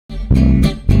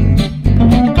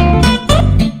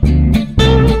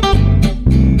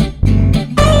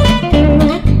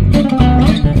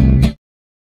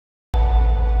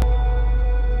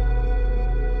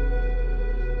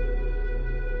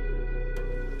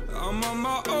I'm on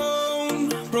my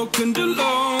own, broken and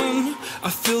alone. I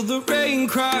feel the rain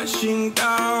crashing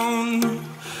down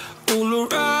all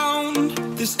around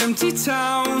this empty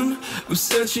town. I'm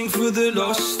searching for the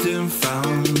lost and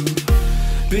found,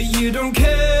 but you don't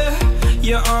care,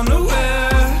 you're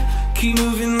unaware. Keep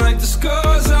moving like the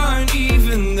scars aren't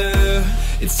even there.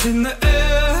 It's in the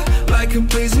air like a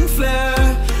blazing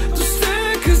flare.